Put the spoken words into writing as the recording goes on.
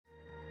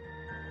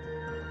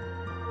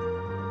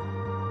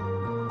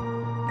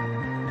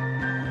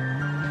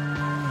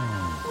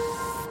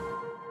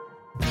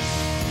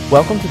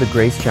Welcome to the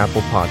Grace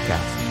Chapel podcast.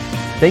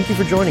 Thank you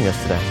for joining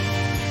us today.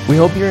 We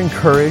hope you're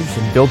encouraged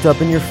and built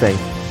up in your faith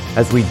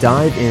as we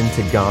dive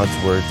into God's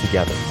Word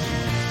together.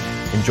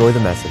 Enjoy the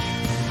message.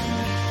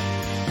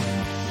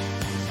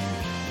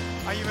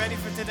 Are you ready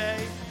for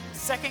today?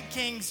 2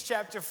 Kings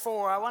chapter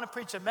 4. I want to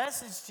preach a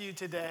message to you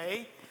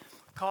today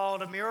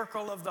called A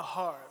Miracle of the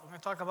Heart. We're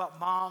going to talk about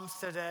moms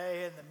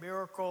today and the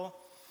miracle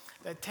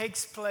that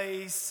takes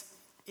place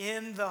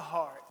in the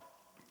heart.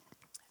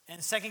 In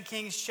 2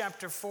 Kings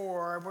chapter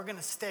 4, we're going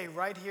to stay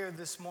right here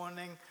this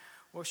morning.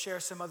 We'll share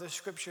some other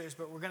scriptures,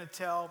 but we're going to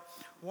tell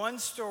one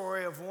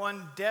story of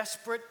one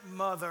desperate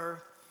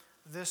mother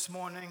this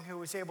morning who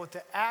was able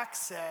to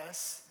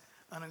access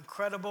an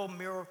incredible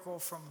miracle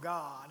from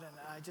God. And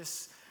I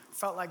just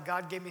felt like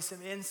God gave me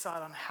some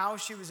insight on how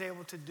she was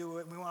able to do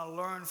it. We want to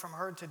learn from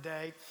her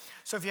today.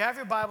 So if you have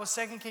your Bible,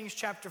 2 Kings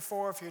chapter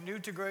 4, if you're new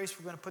to Grace,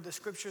 we're going to put the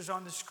scriptures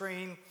on the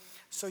screen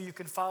so you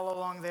can follow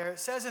along there. It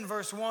says in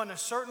verse 1, a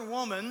certain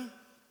woman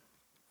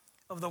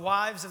of the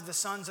wives of the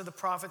sons of the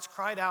prophets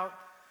cried out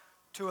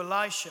to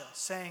Elisha,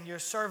 saying, "Your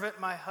servant,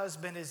 my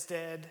husband, is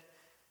dead,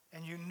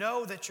 and you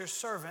know that your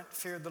servant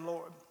feared the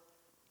Lord.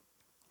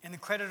 And the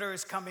creditor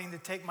is coming to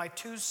take my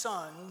 2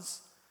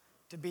 sons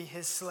to be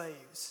his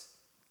slaves."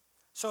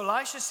 So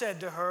Elisha said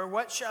to her,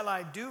 "What shall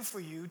I do for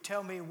you?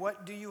 Tell me,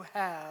 what do you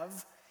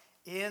have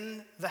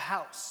in the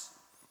house?"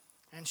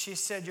 And she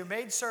said, "Your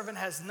maidservant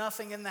has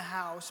nothing in the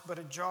house but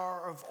a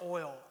jar of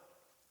oil."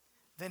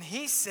 Then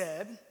he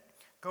said,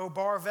 "Go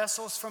borrow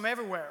vessels from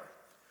everywhere,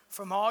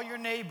 from all your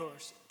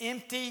neighbors,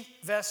 empty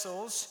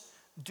vessels.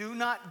 Do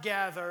not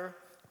gather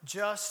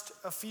just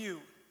a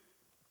few.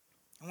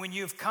 And when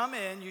you've come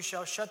in, you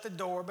shall shut the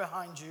door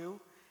behind you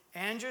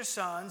and your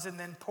sons, and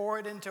then pour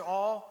it into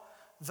all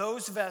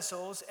those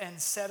vessels and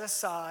set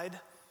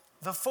aside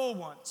the full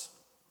ones."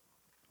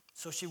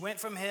 So she went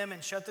from him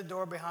and shut the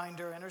door behind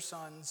her and her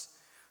sons,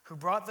 who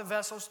brought the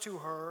vessels to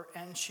her,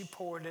 and she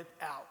poured it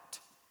out.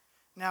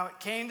 Now it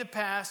came to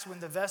pass when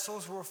the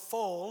vessels were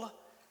full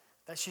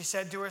that she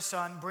said to her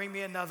son, "Bring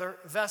me another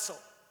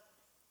vessel."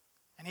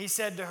 And he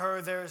said to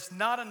her, "There is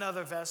not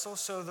another vessel."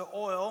 So the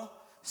oil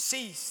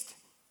ceased.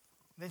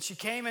 Then she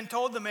came and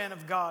told the man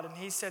of God, and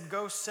he said,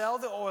 "Go sell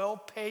the oil,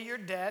 pay your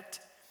debt,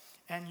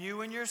 and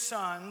you and your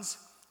sons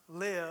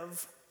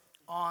live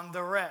on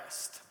the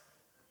rest."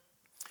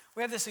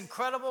 We have this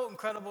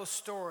incredible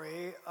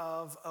story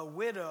of a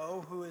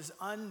widow who is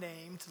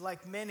unnamed,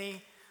 like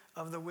many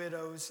of the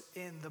widows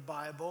in the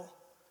Bible.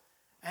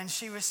 And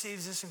she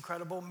receives this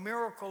incredible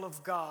miracle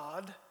of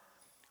God,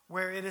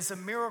 where it is a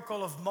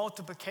miracle of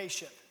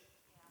multiplication.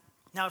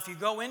 Now, if you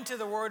go into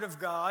the Word of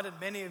God, and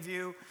many of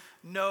you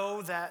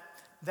know that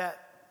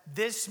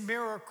this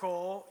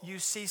miracle, you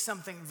see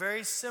something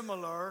very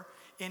similar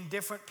in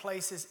different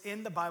places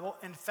in the Bible.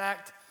 In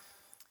fact,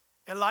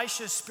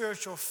 Elisha's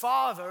spiritual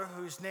father,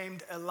 who's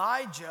named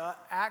Elijah,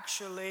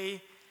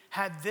 actually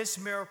had this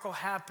miracle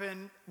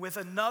happen with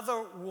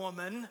another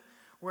woman,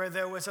 where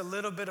there was a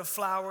little bit of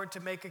flour to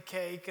make a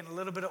cake and a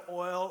little bit of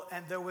oil.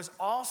 And there was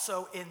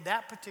also, in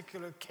that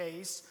particular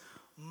case,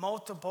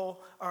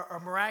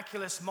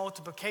 miraculous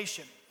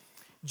multiplication.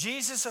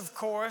 Jesus, of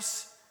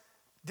course,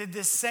 did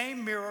this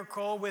same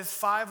miracle with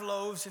 5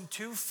 loaves and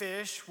 2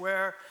 fish,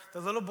 where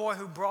the little boy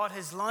who brought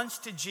his lunch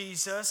to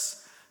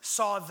Jesus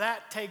saw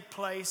that take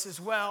place as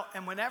well.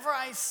 And whenever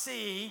I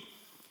see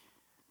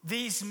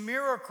these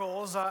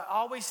miracles, I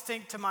always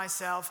think to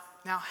myself,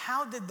 now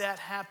how did that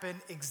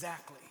happen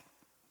exactly?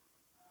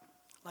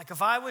 Like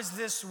if I was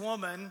this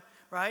woman,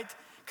 right?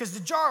 Because the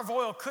jar of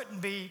oil couldn't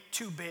be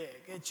too big.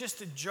 It's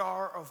just a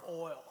jar of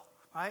oil,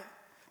 right?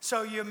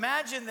 So you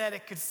imagine that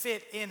it could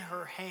fit in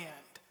her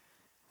hand.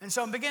 And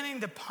so I'm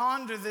beginning to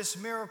ponder this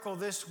miracle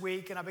this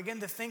week, and I begin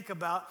to think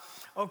about,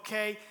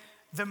 okay,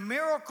 the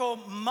miracle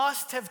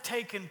must have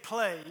taken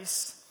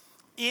place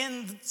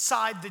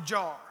inside the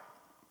jar.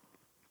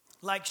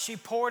 Like she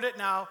poured it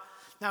now.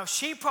 Now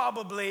she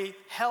probably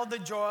held the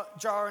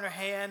jar in her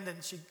hand,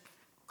 and she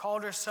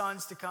called her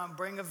sons to come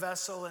bring a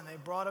vessel, and they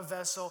brought a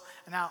vessel.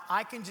 And now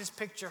I can just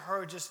picture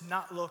her just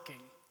not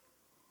looking,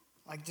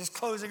 like just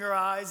closing her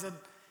eyes,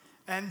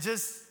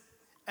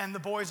 and the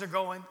boys are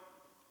going,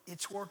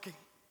 "It's working.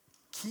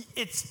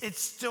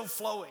 It's still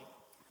flowing."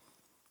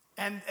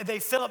 And they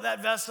fill up that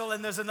vessel,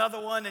 and there's another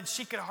one, and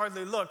she could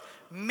hardly look.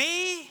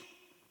 Me,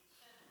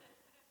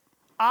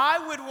 I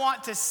would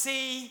want to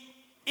see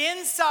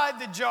inside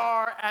the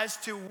jar as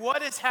to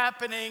what is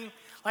happening.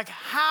 Like,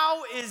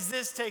 how is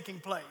this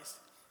taking place?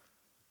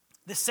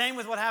 The same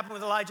with what happened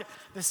with Elijah.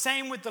 The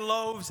same with the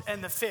loaves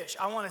and the fish.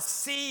 I want to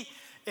see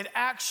it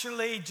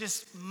actually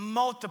just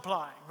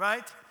multiplying,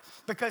 right?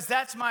 Because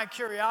that's my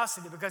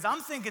curiosity. Because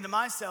I'm thinking to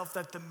myself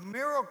that the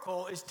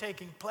miracle is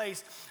taking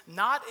place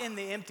not in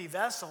the empty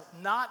vessel,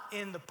 not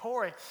in the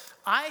pouring.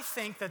 I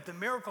think that the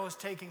miracle is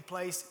taking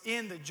place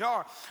in the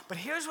jar. But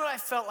here's what I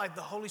felt like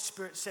the Holy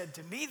Spirit said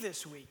to me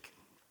this week.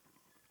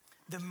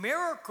 The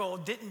miracle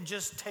didn't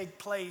just take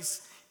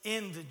place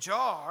in the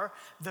jar.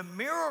 The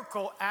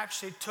miracle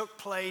actually took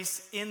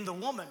place in the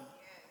woman.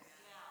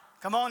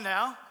 Come on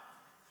now.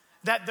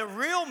 that the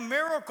real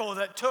miracle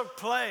that took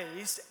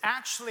place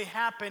actually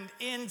happened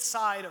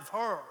inside of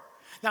her.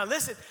 Now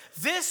listen,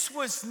 this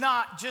was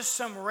not just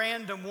some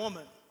random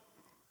woman.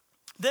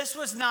 This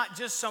was not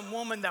just some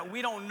woman that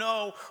we don't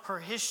know her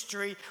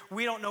history.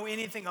 We don't know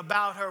anything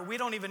about her. We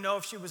don't even know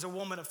if she was a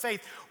woman of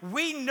faith.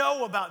 We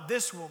know about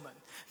this woman.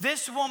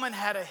 This woman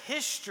had a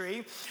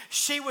history.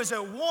 She was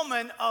a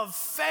woman of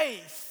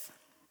faith.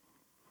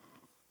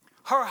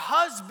 Her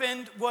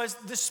husband was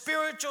the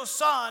spiritual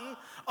son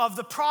of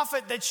the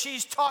prophet that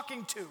she's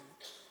talking to.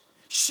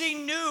 She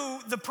knew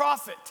the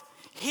prophet.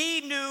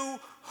 He knew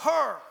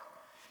her.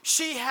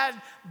 She had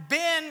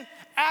been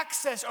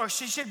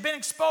she had been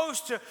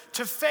exposed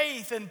to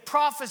faith and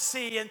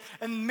prophecy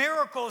and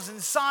miracles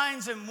and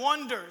signs and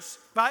wonders,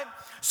 right?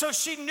 So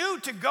she knew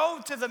to go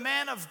to the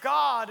man of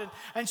God,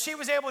 and she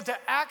was able to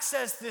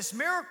access this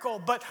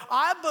miracle. But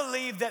I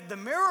believe that the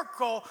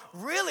miracle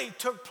really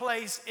took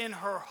place in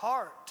her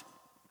heart.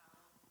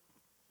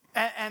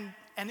 And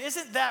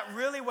isn't that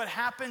really what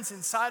happens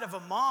inside of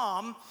a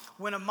mom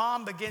when a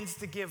mom begins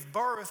to give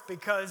birth?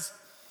 Because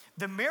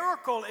the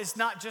miracle is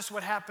not just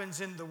what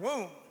happens in the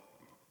womb.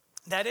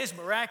 That is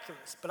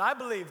miraculous. But I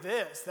believe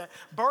this, that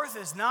birth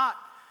is not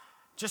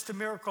just a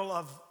miracle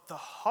of the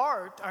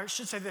heart. Or I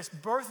should say this,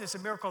 birth is a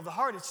miracle of the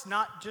heart. It's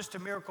not just a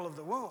miracle of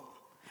the womb.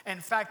 In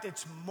fact,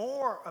 it's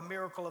more a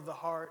miracle of the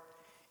heart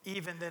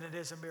even than it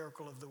is a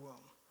miracle of the womb.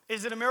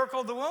 Is it a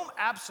miracle of the womb?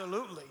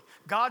 Absolutely.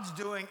 God's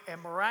doing a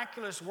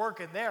miraculous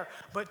work in there.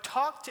 But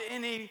talk to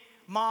any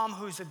mom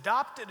who's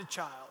adopted a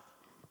child,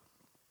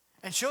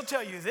 and she'll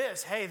tell you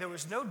this: hey, there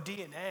was no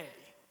DNA.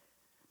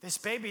 This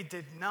baby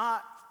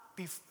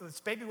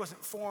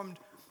wasn't formed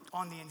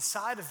on the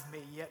inside of me,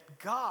 yet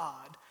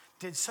God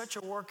did such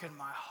a work in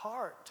my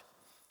heart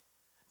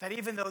that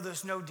even though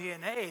there's no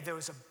DNA, there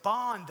was a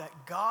bond that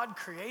God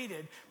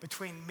created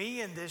between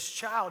me and this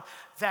child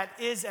that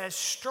is as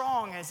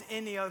strong as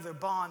any other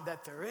bond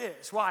that there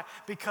is. Why?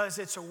 Because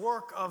it's a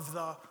work of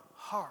the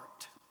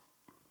heart,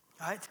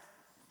 right?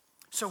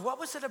 So what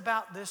was it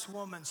about this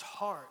woman's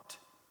heart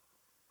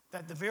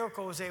that the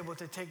miracle was able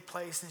to take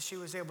place and she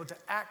was able to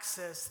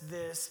access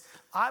this?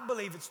 I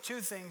believe it's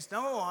two things.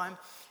 Number one,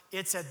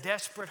 it's a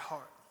desperate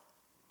heart.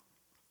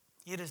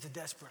 It is a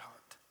desperate heart.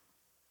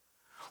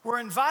 We're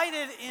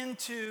invited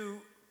into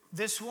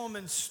this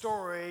woman's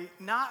story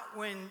not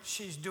when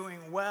she's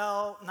doing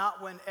well,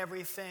 not when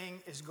everything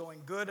is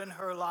going good in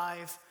her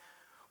life.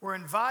 We're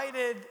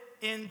invited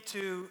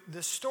into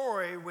the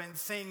story when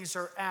things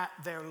are at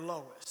their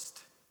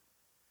lowest.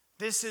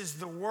 This is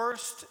the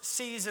worst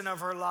season of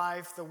her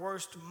life, the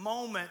worst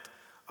moment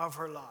of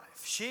her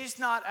life. She's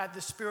not at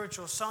the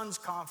Spiritual Sons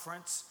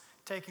Conference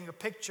taking a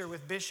picture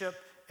with Bishop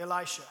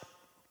Elisha,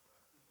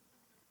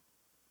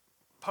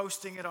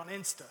 posting it on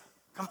Insta.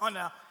 Come on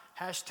now,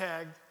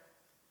 hashtag,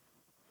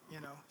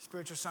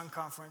 Spiritual Son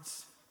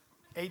Conference,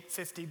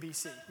 850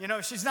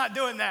 BC. She's not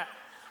doing that.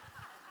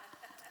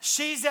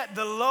 She's at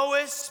the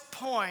lowest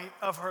point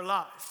of her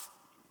life.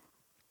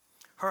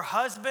 Her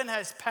husband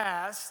has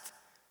passed,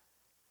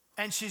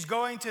 and she's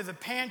going to the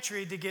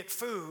pantry to get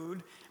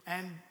food,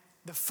 and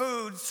the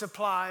food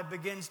supply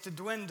begins to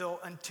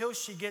dwindle until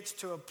she gets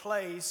to a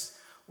place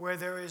where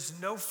there is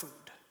no food.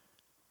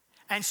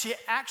 And she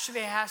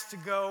actually has to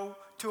go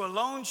to a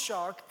loan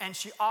shark, and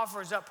she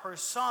offers up her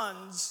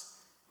sons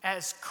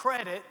as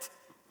credit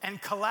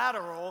and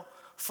collateral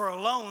for a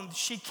loan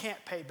she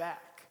can't pay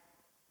back.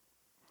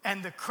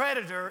 And the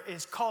creditor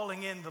is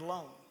calling in the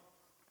loan.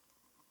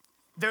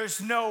 There's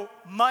no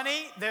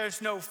money,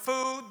 there's no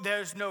food,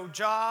 there's no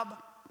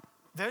job,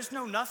 there's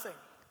no nothing.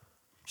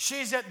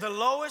 She's at the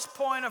lowest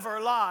point of her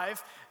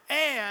life,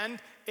 and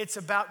it's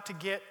about to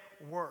get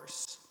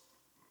worse.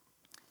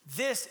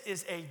 This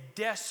is a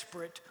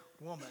desperate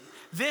woman.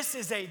 This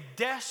is a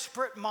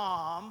desperate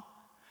mom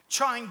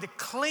trying to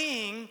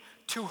cling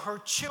to her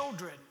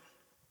children.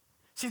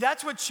 See,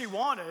 that's what she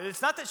wanted.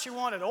 It's not that she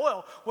wanted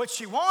oil. What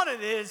she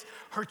wanted is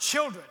her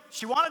children.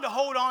 She wanted to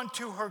hold on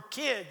to her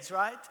kids,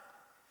 right?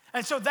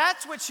 And so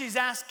that's what she's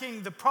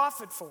asking the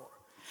prophet for.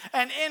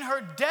 And in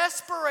her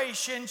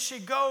desperation, she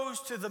goes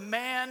to the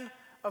man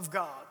of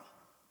God.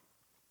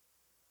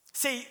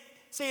 See,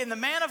 and the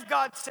man of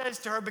God says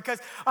to her, because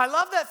I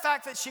love that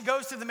fact that she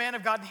goes to the man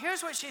of God. And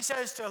here's what she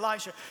says to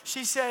Elisha.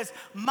 She says,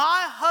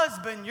 my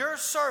husband, your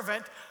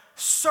servant,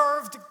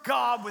 served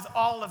God with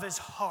all of his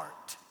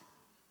heart.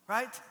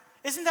 Right?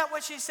 Isn't that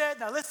what she said?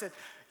 Now listen,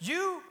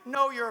 you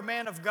know you're a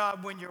man of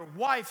God when your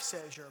wife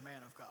says you're a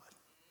man of God.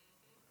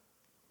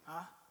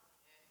 Huh?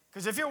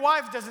 Because if your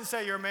wife doesn't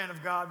say you're a man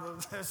of God, well,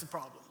 that's a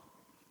problem.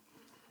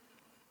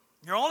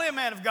 You're only a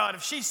man of God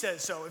if she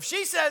says so. If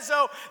she says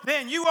so,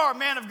 then you are a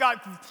man of God.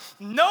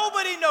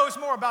 Nobody knows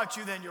more about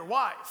you than your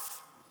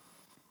wife.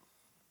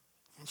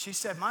 And she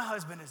said, my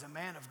husband is a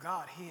man of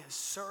God. He has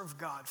served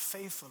God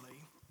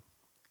faithfully.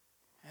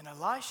 And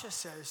Elisha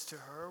says to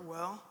her,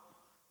 well,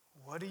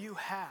 what do you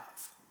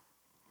have?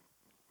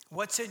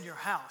 What's in your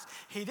house?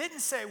 He didn't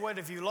say, what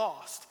have you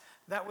lost?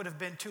 That would have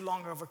been too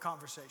long of a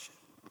conversation.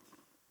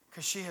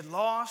 Because she had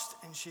lost,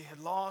 and she had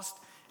lost,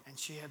 and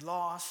she had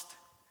lost.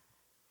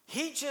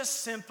 He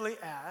just simply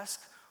asked,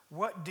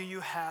 what do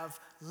you have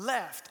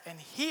left? And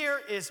here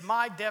is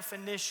my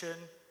definition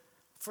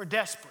for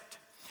desperate.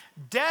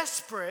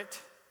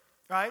 Desperate,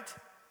 right,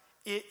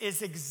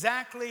 is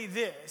exactly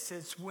this.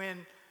 It's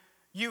when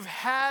you've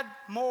had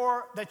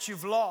more that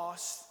you've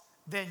lost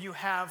than you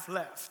have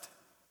left.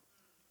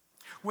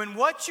 When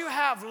what you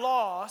have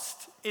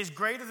lost is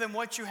greater than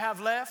what you have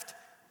left,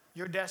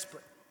 you're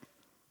desperate.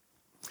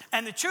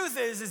 And the truth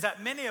is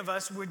that many of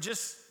us, we're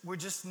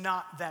just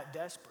not that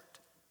desperate.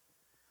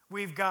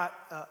 We've got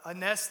a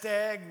nest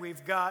egg,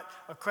 we've got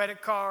a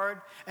credit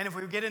card, and if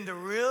we get into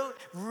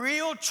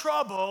real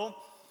trouble,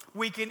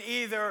 we can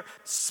either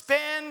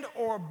spend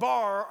or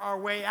borrow our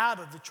way out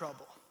of the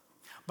trouble.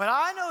 But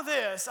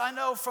I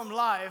know from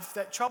life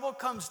that trouble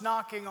comes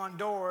knocking on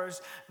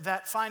doors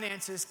that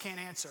finances can't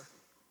answer.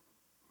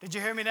 Did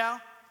you hear me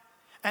now?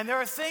 And there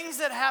are things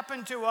that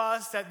happen to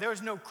us that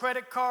there's no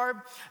credit card,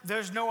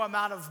 there's no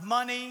amount of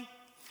money.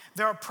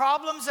 There are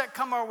problems that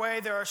come our way,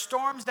 there are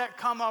storms that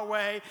come our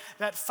way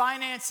that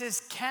finances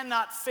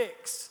cannot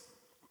fix.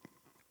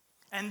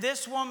 And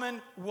this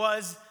woman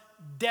was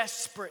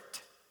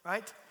desperate,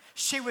 right?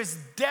 She was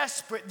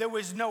desperate. There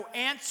was no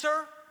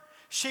answer.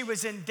 She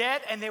was in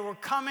debt, and they were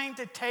coming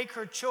to take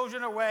her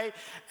children away.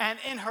 And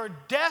in her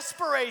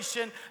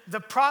desperation, the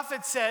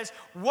prophet says,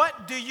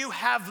 what do you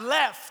have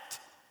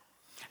left?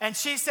 And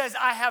she says,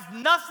 I have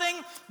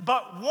nothing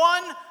but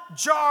one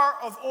jar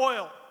of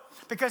oil.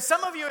 Because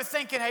some of you are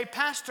thinking, hey,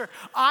 Pastor,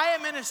 I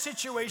am in a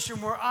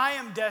situation where I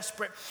am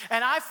desperate.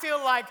 And I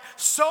feel like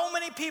so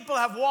many people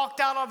have walked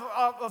out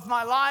of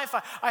my life.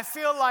 I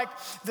feel like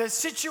the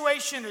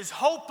situation is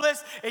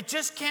hopeless. It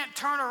just can't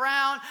turn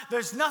around.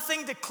 There's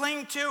nothing to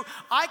cling to.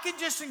 I can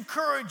just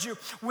encourage you,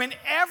 when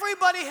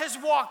everybody has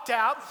walked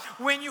out,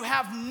 when you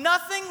have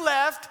nothing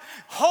left,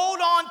 hold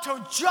on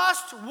to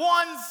just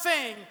one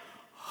thing,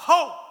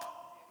 hope.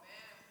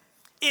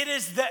 It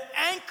is the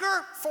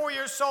anchor for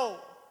your soul.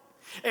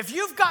 If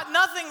you've got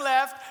nothing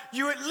left,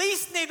 you at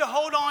least need to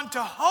hold on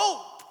to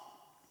hope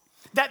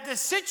that the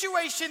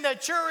situation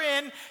that you're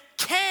in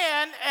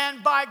can,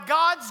 and by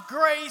God's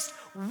grace,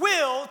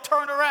 will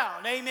turn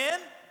around. Amen?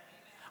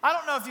 I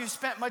don't know if you've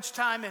spent much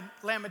time in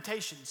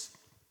Lamentations.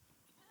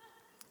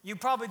 You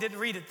probably didn't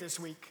read it this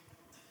week.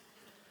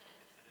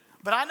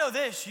 But I know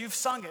this, you've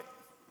sung it.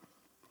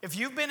 If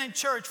you've been in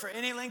church for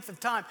any length of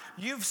time,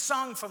 you've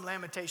sung from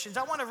Lamentations.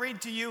 I want to read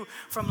to you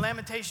from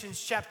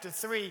Lamentations chapter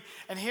 3,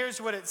 and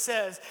here's what it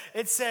says.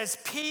 It says,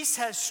 peace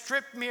has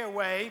stripped me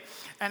away,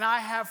 and I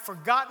have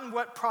forgotten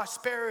what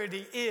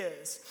prosperity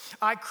is.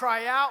 I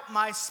cry out,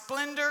 my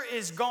splendor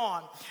is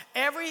gone.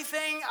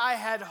 Everything I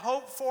had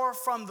hoped for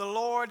from the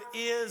Lord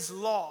is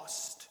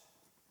lost.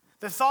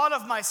 The thought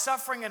of my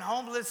suffering and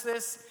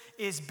homelessness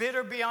is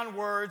bitter beyond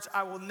words.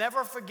 I will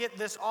never forget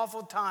this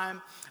awful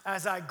time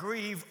as I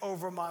grieve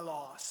over my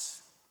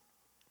loss.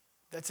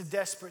 That's a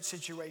desperate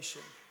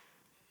situation.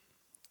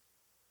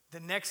 The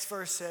next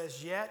verse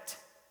says, yet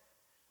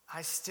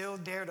I still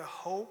dare to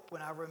hope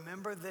when I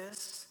remember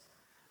this.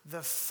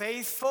 The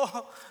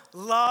faithful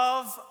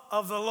love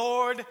of the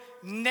Lord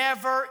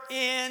never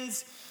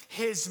ends.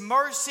 His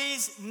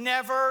mercies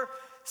never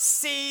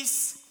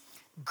cease.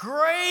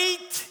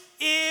 Great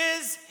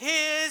is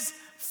his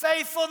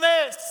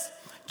faithfulness.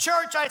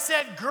 Church, I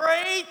said,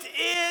 great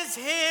is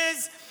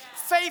his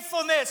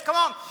faithfulness. Come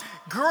on.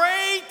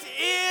 Great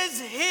is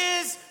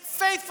his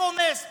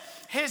faithfulness.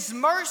 His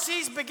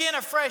mercies begin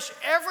afresh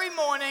every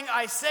morning.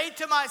 I say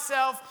to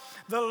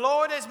myself, the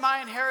Lord is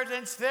my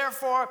inheritance,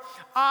 therefore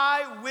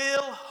I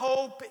will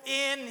hope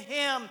in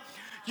him.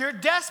 Your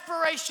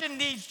desperation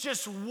needs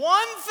just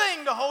one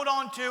thing to hold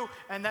on to,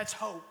 and that's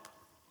hope.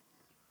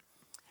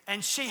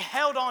 And she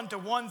held on to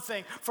one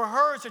thing. For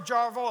her, it's a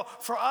jar of oil.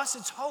 For us,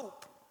 it's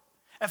hope.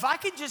 If I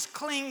could just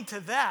cling to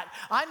that,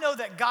 I know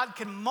that God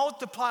can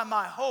multiply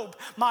my hope.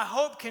 My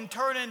hope can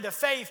turn into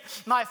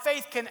faith. My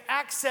faith can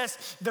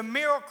access the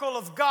miracle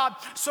of God.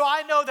 So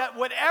I know that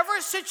whatever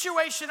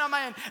situation I'm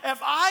in,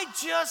 if I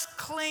just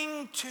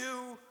cling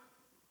to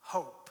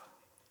hope,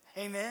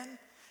 amen?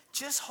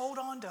 Just hold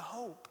on to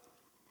hope.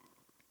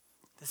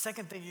 The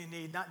second thing you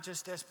need, not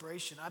just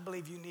desperation, I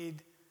believe you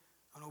need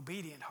an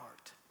obedient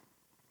heart.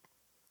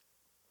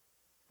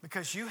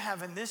 Because you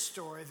have in this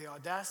story the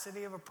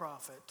audacity of a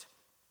prophet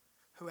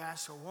who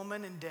asks a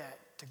woman in debt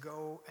to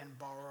go and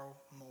borrow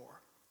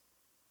more.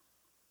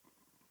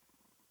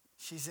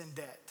 She's in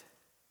debt.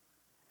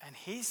 And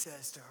he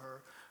says to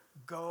her,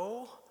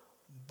 go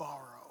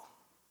borrow.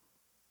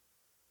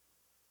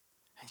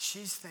 And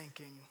she's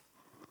thinking,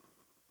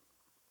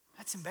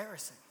 that's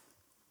embarrassing.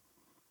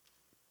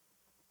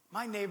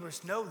 My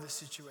neighbors know the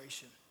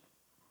situation.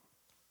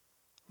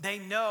 They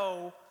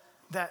know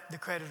that the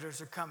creditors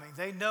are coming.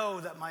 They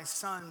know that my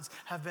sons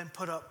have been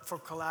put up for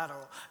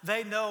collateral.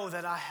 They know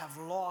that I have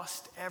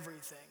lost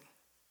everything.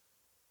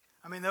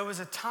 I mean, there was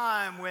a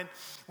time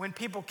when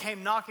people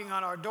came knocking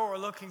on our door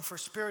looking for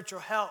spiritual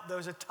help. There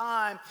was a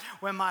time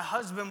when my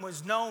husband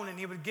was known and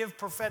he would give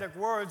prophetic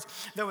words.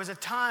 There was a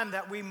time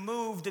that we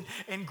moved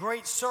in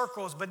great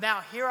circles. But now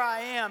here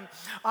I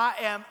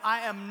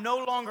am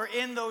no longer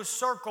in those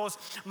circles.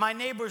 My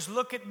neighbors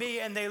look at me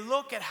and they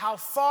look at how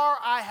far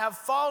I have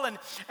fallen.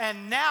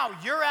 And now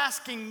you're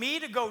asking me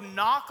to go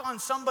knock on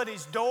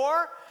somebody's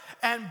door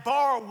and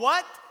borrow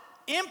what?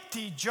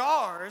 Empty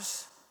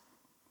jars.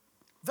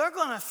 They're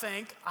going to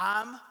think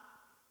I'm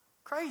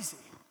crazy,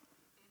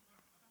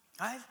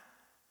 right?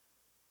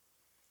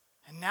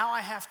 And now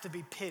I have to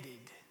be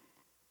pitied.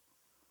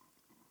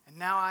 And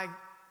now I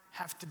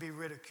have to be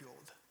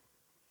ridiculed.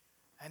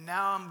 And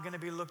now I'm going to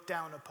be looked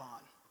down upon.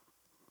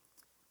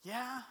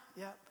 Yeah,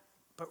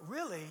 but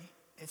really,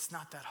 it's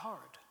not that hard.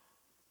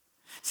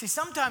 See,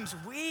 sometimes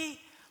we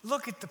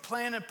look at the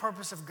plan and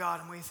purpose of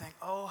God and we think,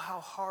 oh, how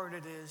hard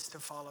it is to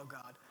follow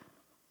God.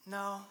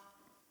 No.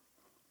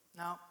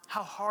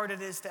 How hard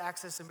it is to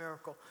access a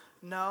miracle.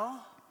 No,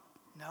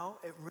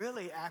 it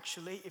really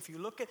actually, if you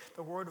look at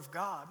the Word of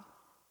God,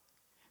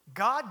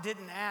 God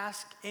didn't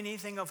ask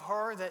anything of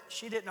her that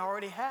she didn't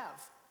already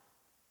have.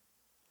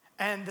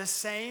 And the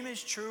same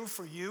is true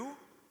for you.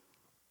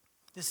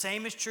 The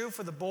same is true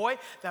for the boy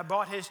that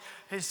brought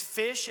his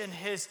fish and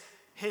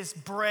his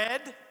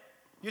bread.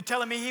 You're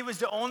telling me he was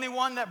the only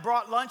one that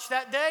brought lunch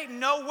that day?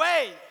 No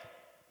way.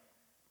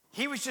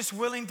 He was just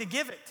willing to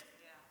give it.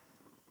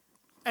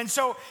 And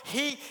so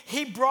he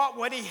brought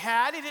what he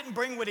had. He didn't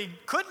bring what he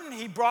couldn't.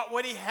 He brought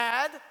what he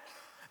had.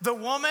 The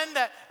woman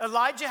that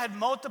Elijah had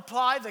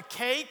multiplied the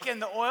cake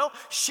and the oil,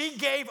 she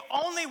gave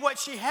only what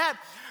she had.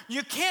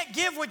 You can't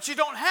give what you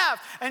don't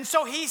have. And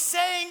so he's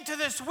saying to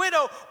this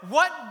widow,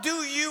 what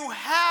do you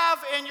have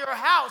in your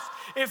house?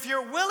 If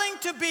you're willing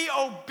to be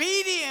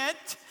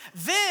obedient,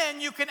 then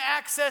you can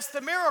access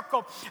the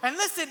miracle. And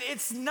listen,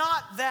 it's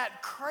not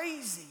that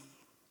crazy.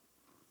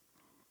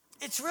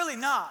 It's really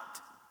not.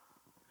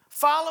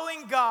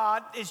 Following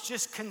God is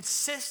just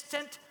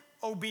consistent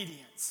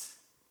obedience.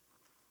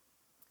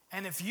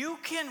 And if you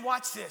can,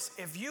 watch this,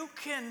 if you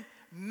can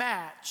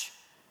match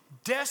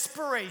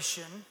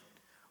desperation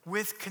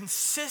with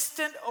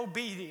consistent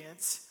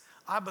obedience,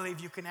 I believe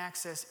you can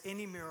access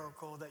any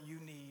miracle that you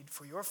need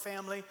for your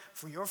family,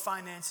 for your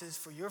finances,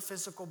 for your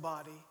physical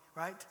body,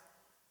 right?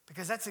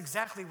 Because that's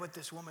exactly what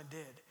this woman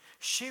did.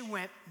 She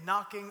went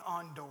knocking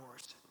on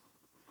doors.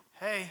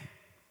 Hey,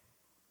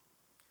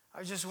 I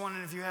was just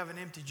wondering if you have an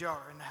empty jar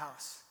in the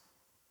house.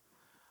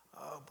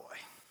 Oh, boy.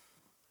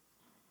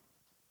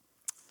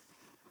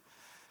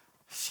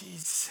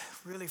 She's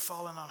really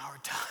fallen on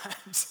hard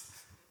times.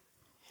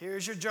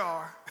 Here's your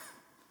jar.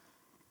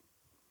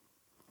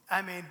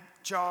 I mean,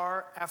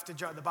 jar after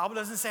jar. The Bible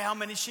doesn't say how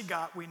many she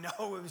got. We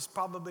know it was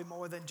probably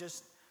more than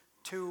just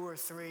 2 or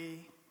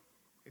 3.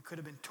 It could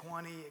have been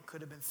 20. It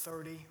could have been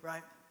 30,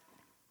 right?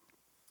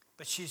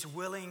 But she's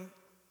willing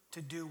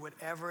to do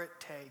whatever it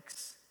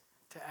takes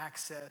to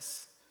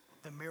access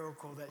the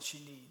miracle that she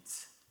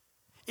needs.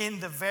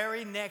 In the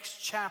very next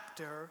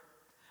chapter,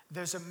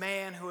 there's a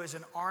man who is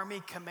an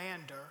army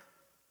commander.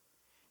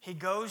 He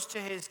goes to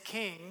his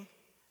king,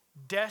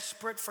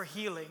 desperate for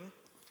healing.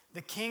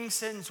 The king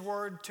sends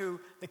word to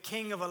the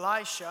king of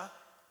Elisha.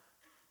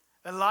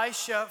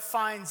 Elisha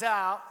finds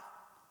out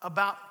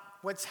about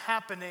what's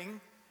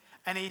happening,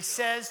 and he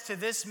says to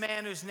this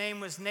man whose name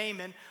was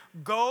Naaman,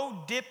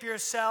 go dip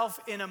yourself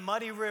in a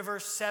muddy river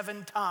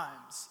 7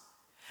 times.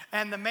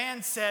 And the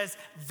man says,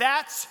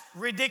 that's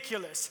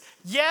ridiculous.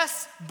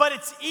 Yes, but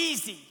it's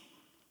easy.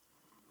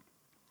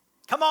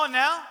 Come on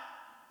now.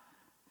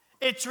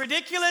 It's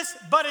ridiculous,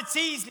 but it's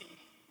easy.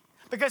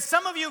 Because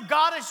some of you,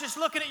 God is just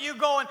looking at you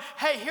going,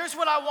 hey, here's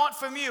what I want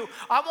from you.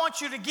 I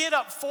want you to get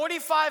up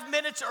 45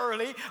 minutes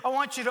early. I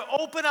want you to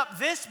open up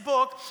this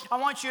book. I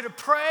want you to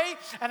pray,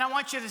 and I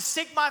want you to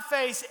seek my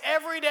face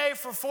every day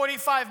for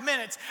 45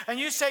 minutes. And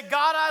you say,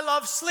 God, I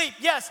love sleep.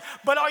 Yes,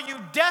 but are you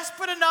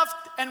desperate enough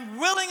and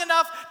willing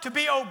enough to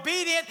be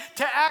obedient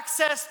to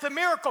access the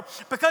miracle?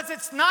 Because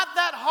it's not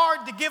that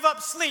hard to give up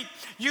sleep.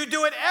 You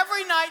do it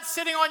every night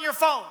sitting on your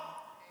phone.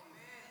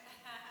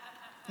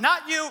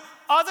 Not you,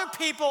 other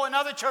people in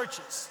other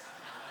churches.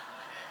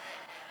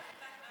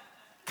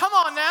 Come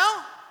on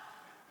now.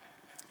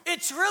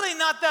 It's really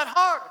not that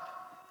hard.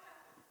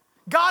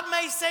 God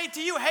may say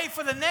to you, hey,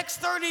 for the next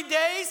 30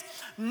 days,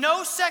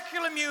 no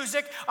secular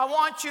music. I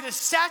want you to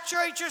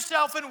saturate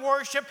yourself in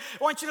worship.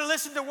 I want you to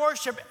listen to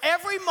worship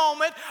every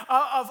moment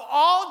of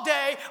all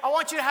day. I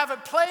want you to have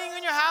it playing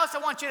in your house. I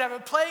want you to have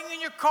it playing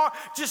in your car.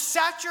 Just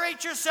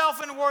saturate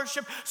yourself in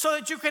worship so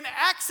that you can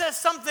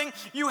access something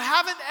you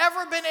haven't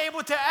ever been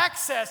able to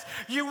access.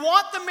 You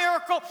want the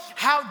miracle.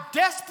 How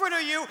desperate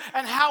are you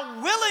and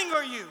how willing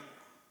are you?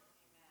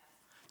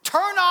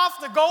 Turn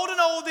off the golden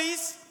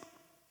oldies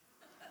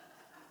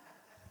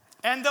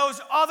and those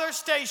other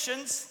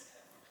stations.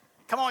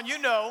 Come on, you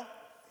know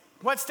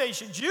what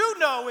stations. You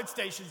know what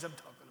stations I'm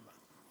talking about.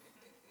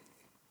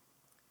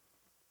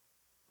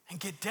 and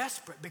get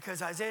desperate,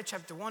 because Isaiah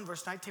chapter 1,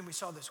 verse 19, we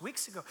saw this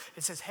weeks ago.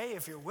 It says, hey,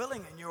 if you're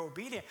willing and you're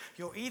obedient,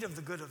 you'll eat of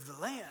the good of the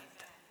land.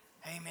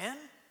 Amen?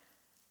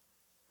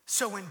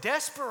 So when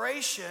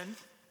desperation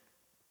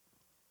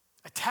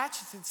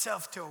attaches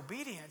itself to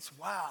obedience,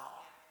 wow.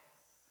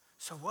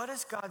 So what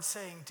is God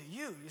saying to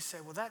you? You say,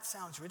 well, that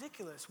sounds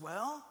ridiculous.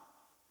 Well,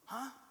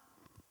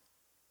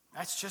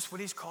 that's just what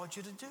he's called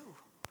you to do.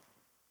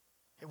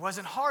 It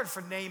wasn't hard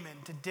for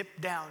Naaman to dip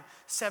down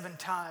 7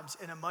 times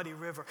in a muddy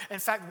river. In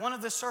fact, one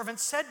of the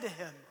servants said to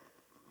him,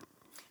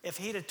 if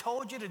he'd have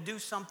told you to do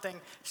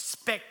something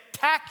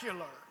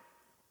spectacular,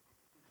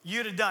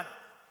 you'd have done it.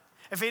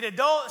 If he'd have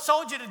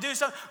told you to do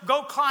something,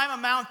 go climb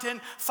a mountain,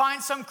 find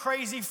some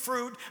crazy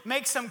fruit,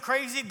 make some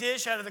crazy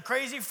dish out of the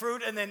crazy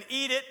fruit, and then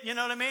eat it, you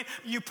know what I mean?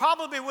 You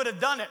probably would have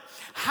done it.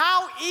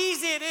 How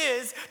easy it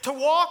is to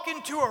walk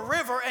into a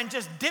river and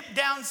just dip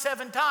down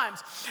 7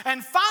 times.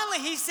 And finally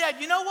he said,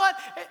 you know what?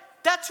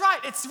 That's right.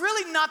 It's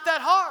really not that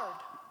hard.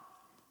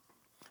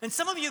 And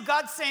some of you,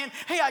 God's saying,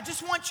 hey, I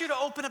just want you to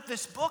open up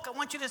this book. I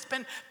want you to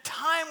spend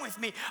time with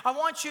me. I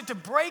want you to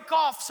break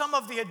off some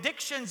of the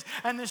addictions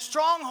and the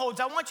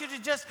strongholds. I want you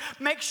to just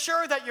make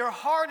sure that your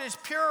heart is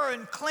pure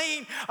and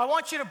clean. I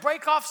want you to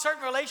break off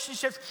certain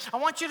relationships. I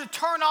want you to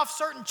turn off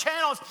certain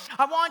channels.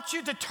 I want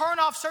you to turn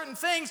off certain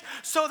things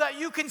so that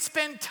you can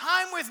spend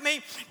time with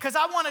me, because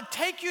I want to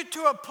take you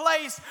to a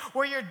place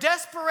where your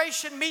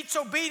desperation meets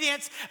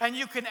obedience and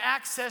you can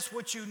access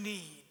what you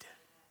need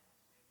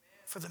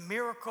for the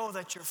miracle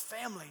that your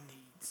family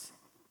needs.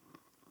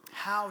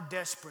 How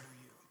desperate are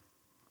you?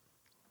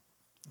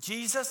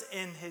 Jesus,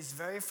 in his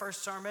very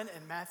first sermon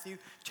in Matthew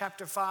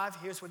chapter 5,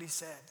 here's what he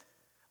said.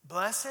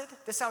 Blessed,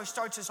 this is how he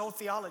starts his whole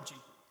theology.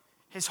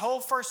 His whole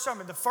first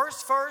sermon, the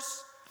first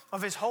verse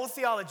of his whole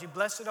theology,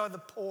 blessed are the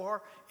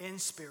poor in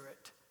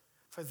spirit,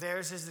 for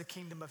theirs is the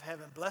kingdom of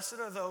heaven.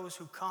 Blessed are those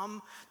who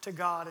come to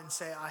God and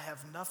say, I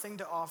have nothing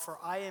to offer.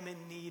 I am in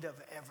need of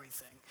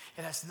everything.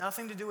 It has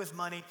nothing to do with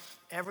money,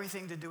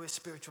 everything to do with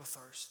spiritual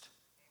thirst,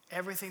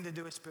 everything to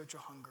do with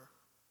spiritual hunger.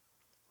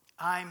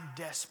 I'm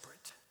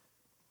desperate.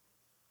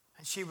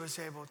 And she was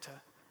able to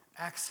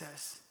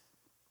access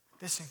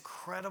this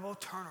incredible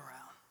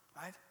turnaround,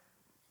 right?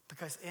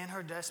 Because in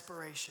her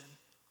desperation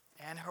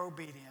and her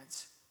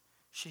obedience,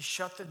 she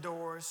shut the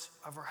doors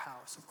of her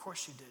house. Of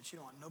course she did. She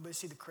didn't want nobody to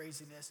see the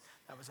craziness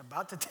that was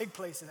about to take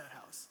place in that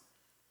house.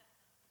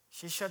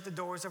 She shut the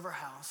doors of her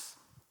house,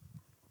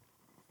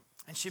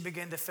 and she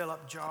began to fill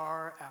up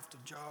jar after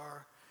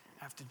jar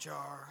after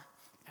jar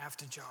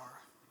after jar,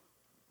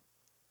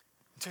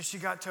 until she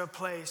got to a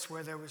place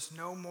where there was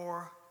no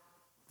more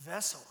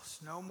vessels,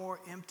 no more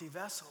empty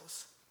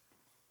vessels.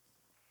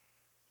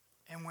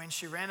 And when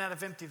she ran out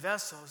of empty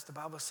vessels, the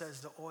Bible says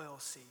the oil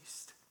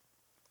ceased.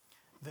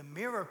 The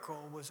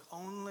miracle was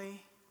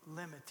only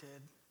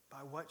limited by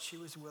what she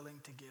was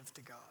willing to give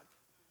to God.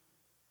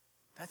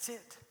 That's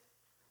it.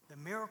 The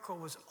miracle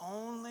was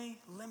only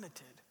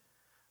limited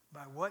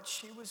by what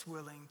she was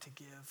willing to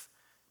give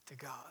to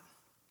God.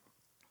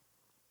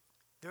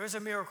 There is a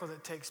miracle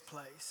that takes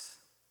place.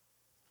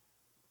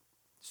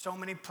 So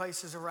many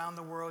places around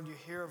the world you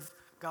hear of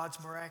God's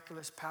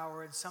miraculous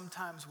power, and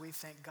sometimes we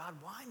think, God,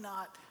 why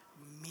not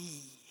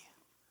me?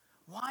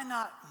 Why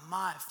not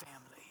my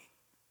family?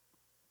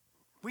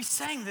 We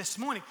sang this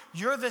morning,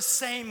 you're the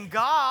same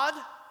God,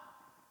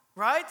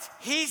 right?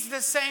 He's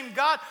the same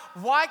God.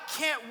 Why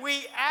can't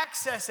we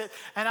access it?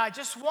 And I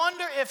just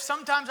wonder if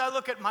sometimes I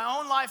look at my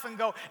own life and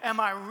go, am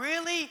I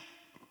really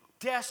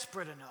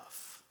desperate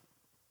enough?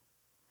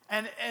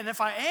 And if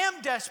I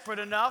am desperate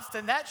enough,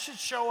 then that should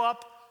show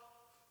up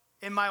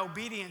in my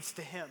obedience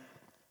to him.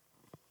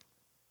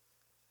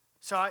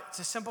 So it's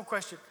a simple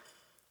question.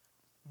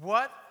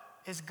 What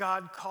is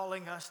God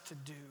calling us to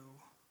do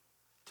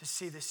to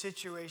see the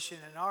situation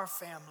in our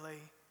family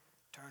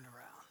turn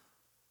around?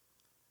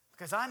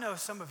 Because I know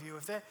some of you,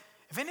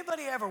 if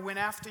anybody ever went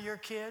after your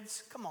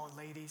kids, come on,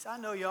 ladies. I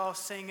know y'all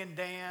sing and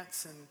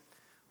dance, and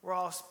we're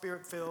all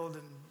spirit-filled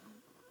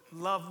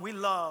and we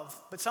love.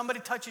 But somebody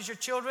touches your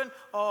children,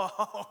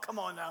 oh, come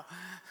on now.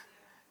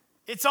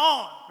 It's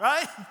on,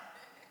 right?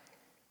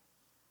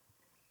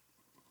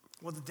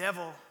 Well, the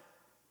devil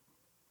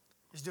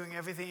is doing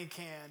everything he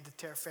can to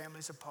tear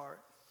families apart,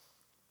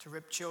 to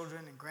rip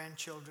children and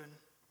grandchildren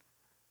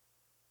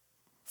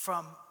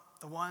from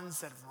the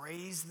ones that have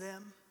raised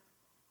them.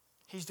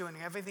 He's doing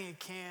everything he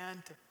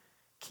can to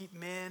keep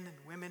men and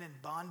women in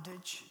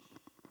bondage.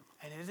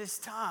 And it is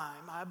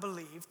time, I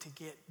believe, to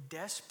get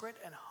desperate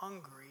and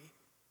hungry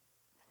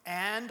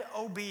and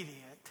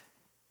obedient.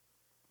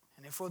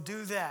 And if we'll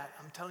do that,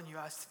 I'm telling you,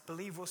 I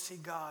believe we'll see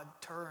God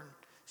turn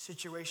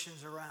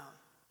situations around.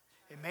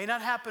 It may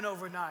not happen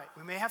overnight.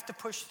 We may have to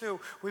push through.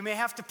 We may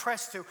have to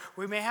press through.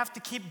 We may have to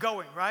keep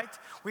going, right?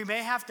 We may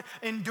have to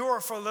endure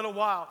for a little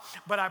while.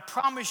 But I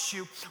promise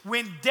you,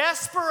 when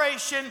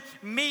desperation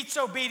meets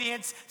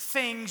obedience,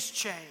 things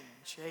change.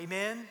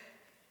 Amen? I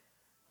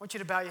want you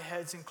to bow your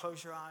heads and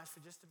close your eyes for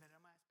just a minute.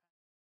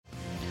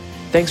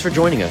 Thanks for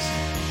joining us.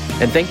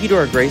 And thank you to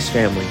our Grace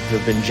family who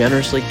have been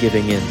generously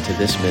giving in to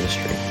this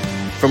ministry.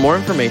 For more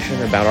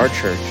information about our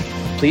church,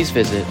 please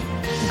visit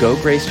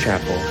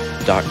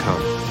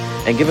gogracechapel.com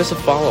and give us a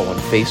follow on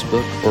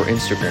Facebook or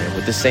Instagram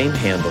with the same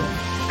handle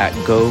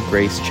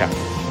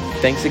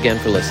 @GoGraceChapel. Thanks again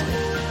for listening.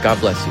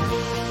 God bless you.